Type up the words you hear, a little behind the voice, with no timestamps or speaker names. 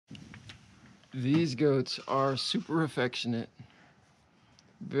These goats are super affectionate.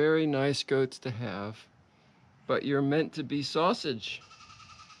 Very nice goats to have. But you're meant to be sausage.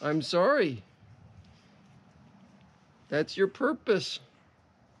 I'm sorry. That's your purpose.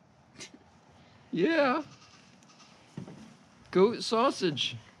 Yeah. Goat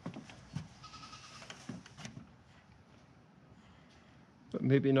sausage. But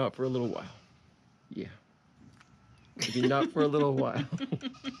maybe not for a little while. Yeah. Maybe not for a little while.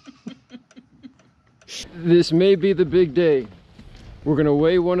 This may be the big day. We're gonna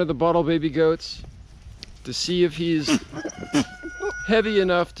weigh one of the bottle baby goats to see if he's heavy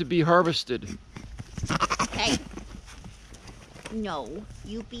enough to be harvested. Hey. No,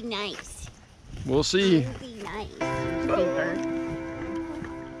 you be nice. We'll see. You be nice, Stinker.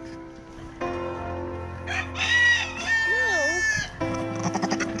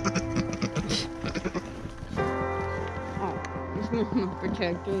 I'm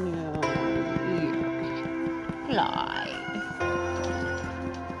protecting you. Clyde.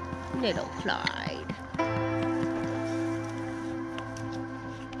 Little Clyde.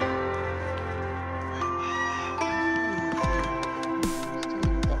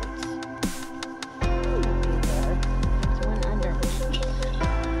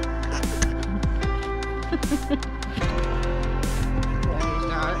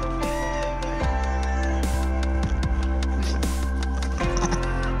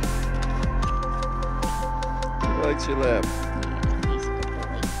 Likes your lap. He's a good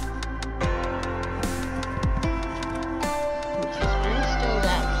boy. Which is very still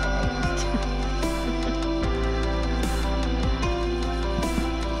that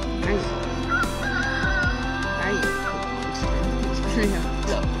place. Are you a monster? He's pretty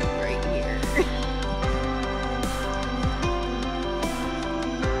up right here.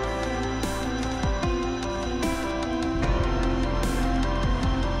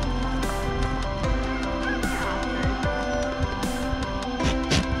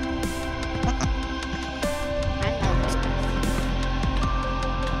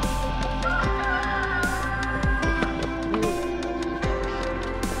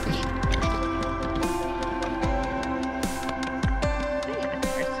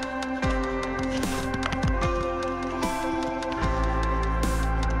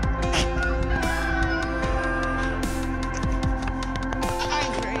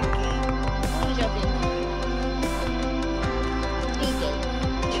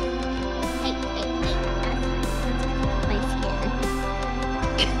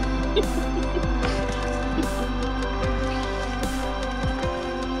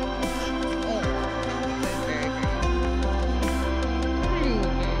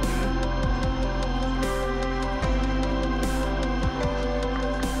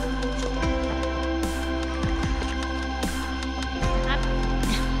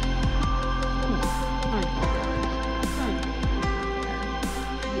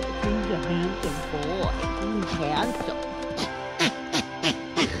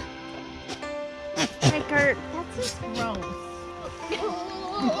 Striker, that's just gross.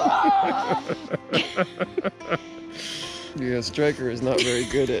 Yeah, Striker is not very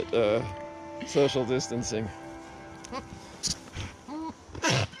good at social distancing.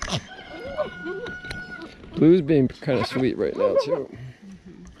 Blue's being kind of sweet right now too.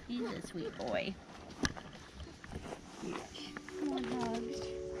 He's a sweet boy. Come on, Hugs.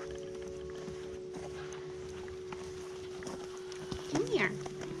 Come here.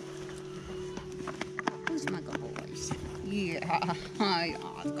 Who's my good boys? Yeah. Hi,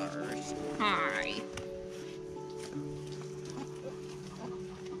 Oscars. Hi.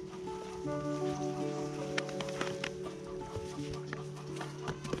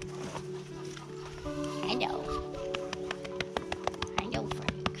 Hello. Hello,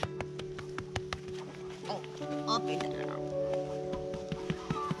 Frank. Oh, up in there.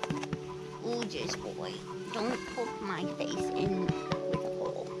 Gorgeous boy. Don't poke my face in with a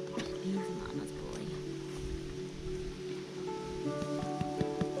hole. He's Mama's boy.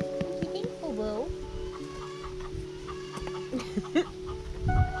 What do you think, Boo-Boo?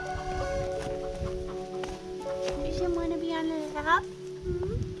 Does he want to be on the lap?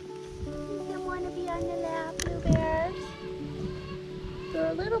 Does he want to be on the lap, Blue Bears? You're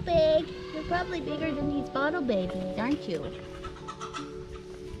a little big. You're probably bigger than these bottle babies, aren't you?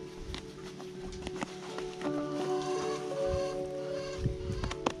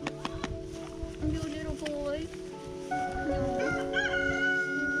 You little boy.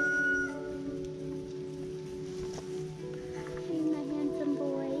 Hey, my handsome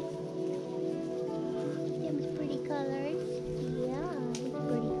boy. Them's pretty colors. Yeah, these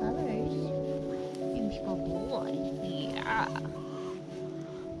pretty colors. Them's good boy. Yeah.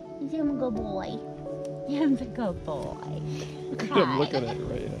 I'm a good boy. I'm a good boy. I'm looking at it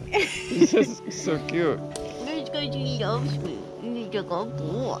right now. He's just so cute. It's because he loves me. He's a good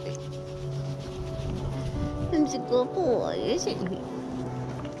boy. He's a good boy, isn't he?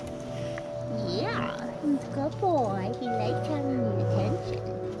 Yeah, he's a good boy. He likes having the attention.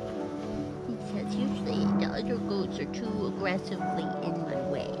 He says usually the other goats are too aggressively in my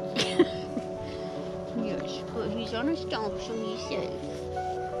way. Yes, but he's on a stump, so he's safe.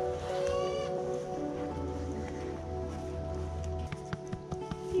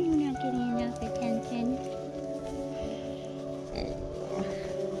 You're not getting enough attention.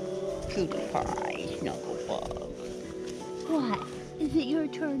 PewDiePie, Snugglebug. What? Is it your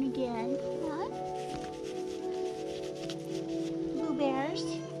turn again? What? Blue bears?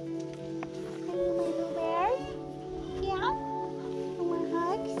 Are you my blue bear? Yeah? You want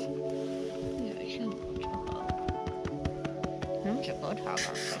hugs? Yes, you want a hug. He's a good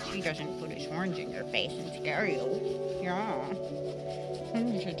hugger, but he doesn't put his horns in your face and scare you. Yeah.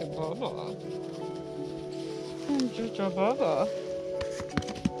 I'm just a bubba. I'm just a bubba.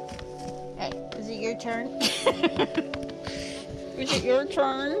 Hey, is it your turn? Is it your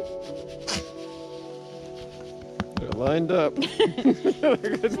turn? They're lined up. Look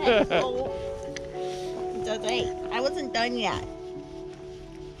at that. Hey, I wasn't done yet.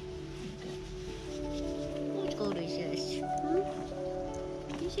 Whose goat is this?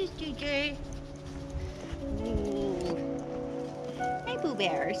 This is JJ. Ooh. Hi, Pooh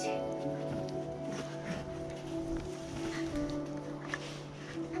Bears.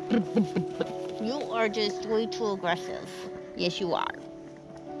 You are just way too aggressive. Yes, you are.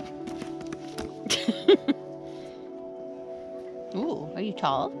 Ooh, are you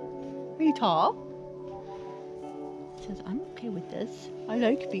tall? Are you tall? He says, I'm okay with this. I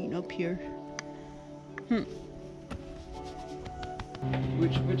like being up here.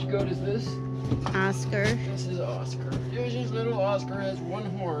 Which goat is this? Oscar. This is Oscar. Usually little Oscar has one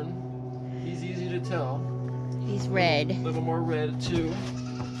horn. He's easy to tell. He's red. A little more red too.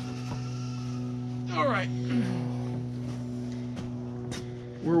 All right.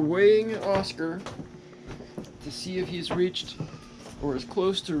 We're weighing Oscar to see if he's reached or is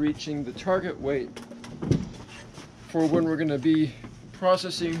close to reaching the target weight for when we're going to be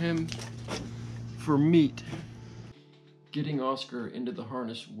processing him for meat. Getting Oscar into the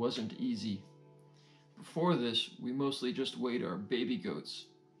harness wasn't easy. Before this, we mostly just weighed our baby goats,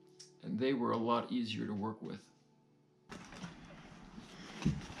 and they were a lot easier to work with.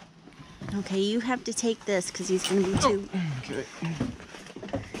 Okay, you have to take this because he's going to be too... Okay.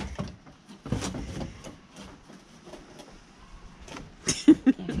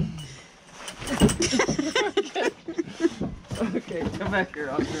 Okay, come back here,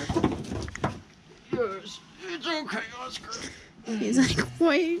 Oscar. Yes, it's okay, Oscar. He's like,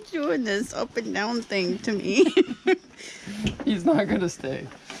 why are you doing this up and down thing to me? He's not gonna stay.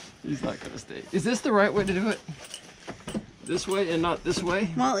 He's not gonna stay. Is this the right way to do it? This way and not this way?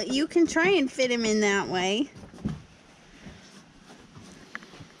 Well, you can try and fit him in that way.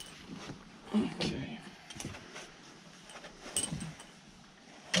 Okay.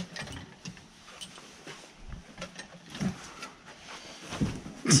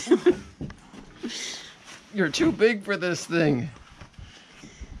 You're too big for this thing.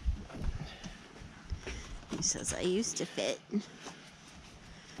 He says, I used to fit.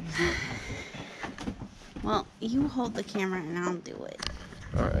 Well, you hold the camera and I'll do it.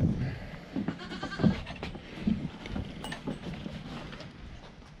 All right.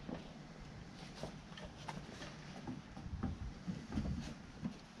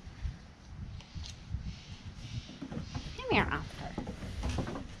 Come here, Oscar.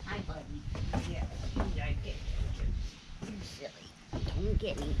 Hi, buddy. Yeah, I get it. You're silly. Don't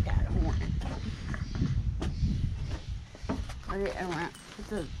get me that horn. I want to put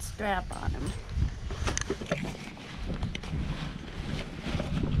the strap on him.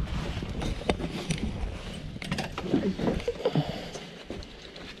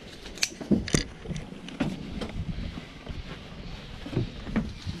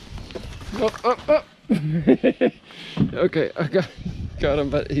 Oh. Okay, I got him,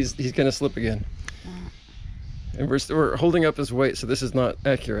 but he's gonna slip again. And we're holding up his weight, so this is not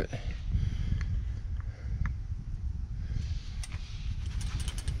accurate.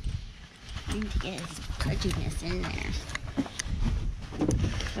 I need to get his pudginess in there.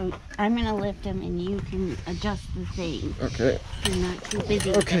 So I'm gonna lift him, and you can adjust the thing. Okay. You're not too busy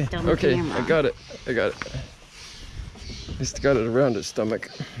with Okay. the dumb Okay. camera. I got it. Just got it around his stomach.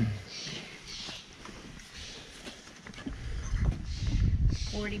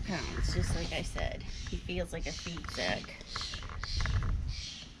 40 pounds, just like I said. He feels like a feed sack.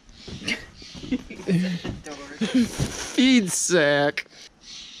 Feed sack.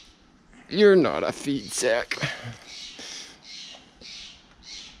 You're not a feed sack.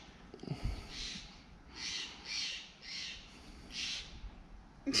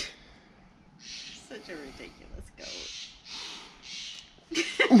 Such a ridiculous goat.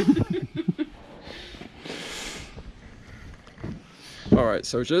 All right,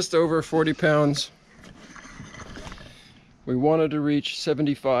 so just over 40 pounds. We wanted to reach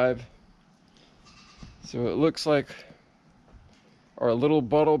 75. So it looks like our little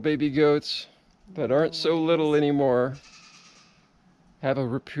bottle baby goats that aren't so little anymore have a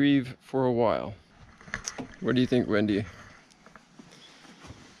reprieve for a while. What do you think, Wendy?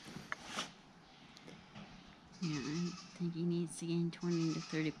 Yeah, I think he needs to gain 20 to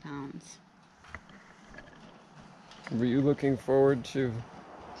 30 pounds. Were you looking forward to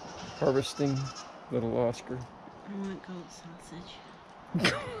harvesting little Oscar? I want goat sausage.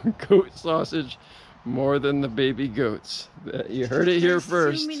 Goat sausage more than the baby goats. You heard it here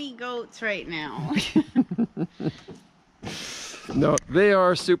first. There's too many goats right now. No, they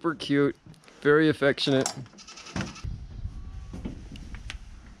are super cute, very affectionate.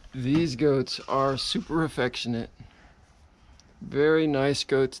 These goats are super affectionate. Very nice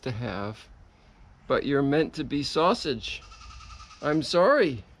goats to have. But you're meant to be sausage. I'm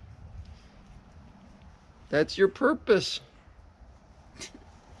sorry. That's your purpose.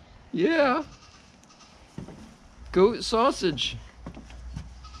 Yeah. Goat sausage.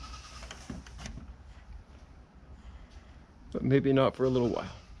 But maybe not for a little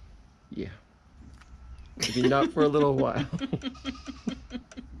while. Yeah. Maybe not for a little while.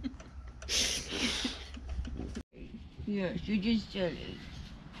 Yes, you just did it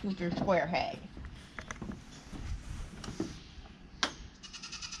with your square head.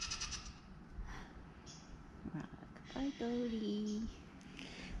 Bye, goatie.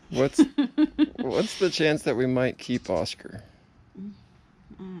 What's the chance that we might keep Oscar? I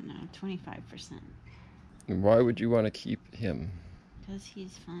don't know, 25%. And why would you want to keep him? Because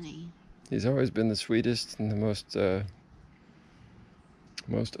he's funny. He's always been the sweetest and the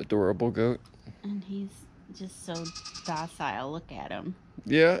most adorable goat. And he's just so docile. Look at him.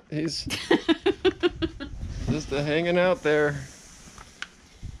 Yeah, he's just hanging out there.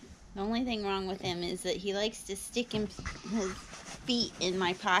 The only thing wrong with him is that he likes to stick his feet in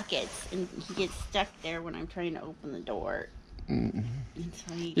my pockets, and he gets stuck there when I'm trying to open the door. Mm. And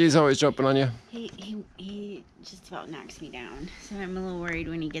so He's always jumping on you. He just about knocks me down. So I'm a little worried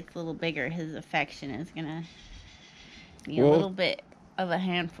when he gets a little bigger, his affection is gonna be a little bit of a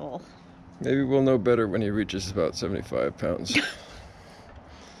handful. Maybe we'll know better when he reaches about 75 pounds.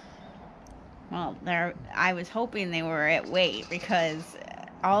 Well, I was hoping they were at weight, because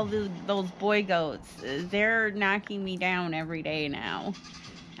all those boy goats, they're knocking me down every day now.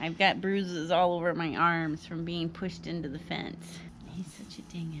 I've got bruises all over my arms from being pushed into the fence. He's such a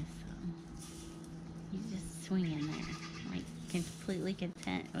dingus, though. He's just swinging there, like completely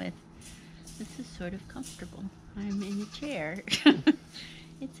content with, this is sort of comfortable. I'm in a chair.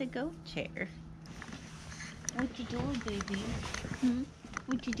 It's a goat chair. What you doing, baby? Hmm?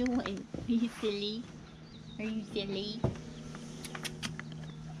 What you doing? Are you silly? Are you silly?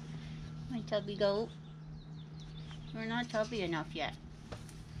 My tubby goat. You're not tubby enough yet.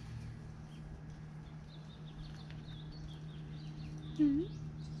 Hmm?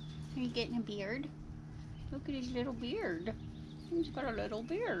 Are you getting a beard? Look at his little beard. He's got a little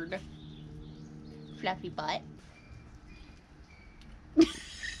beard. Fluffy butt.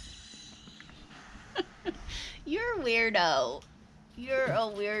 You're a weirdo. You're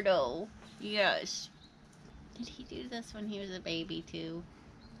a weirdo. Yes. Did he do this when he was a baby too?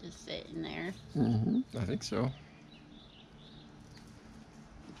 Just sitting there. I think so.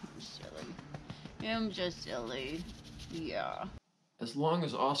 I'm silly. I'm just silly. Yeah. As long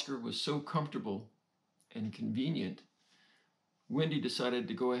as Oscar was so comfortable and convenient, Wendy decided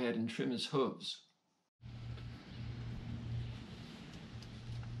to go ahead and trim his hooves.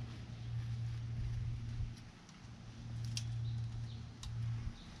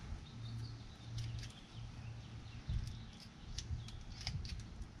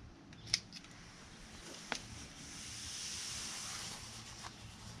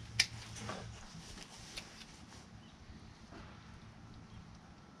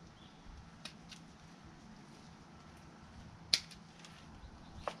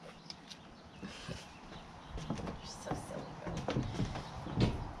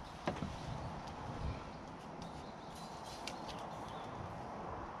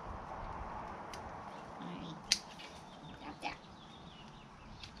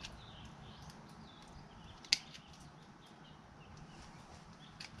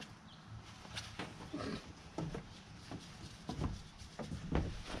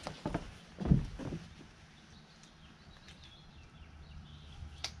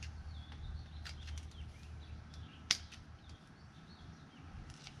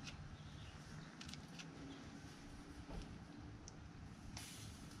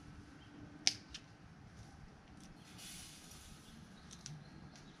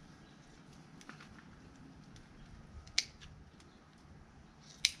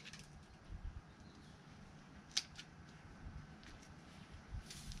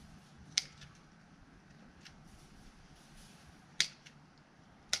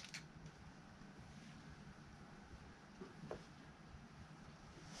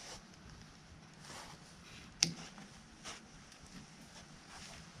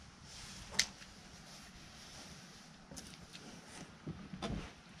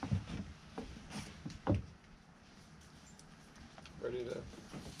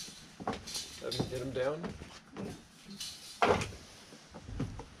 Get him down.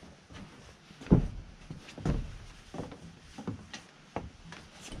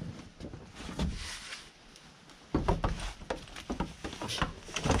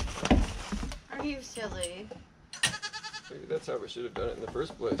 Are you silly? Maybe that's how we should have done it in the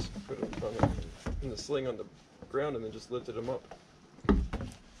first place. Put him in the sling on the ground and then just lifted him up.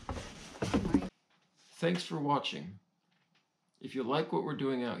 Thanks for watching. If you like what we're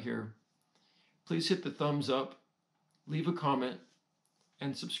doing out here, please hit the thumbs up, leave a comment,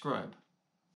 and subscribe.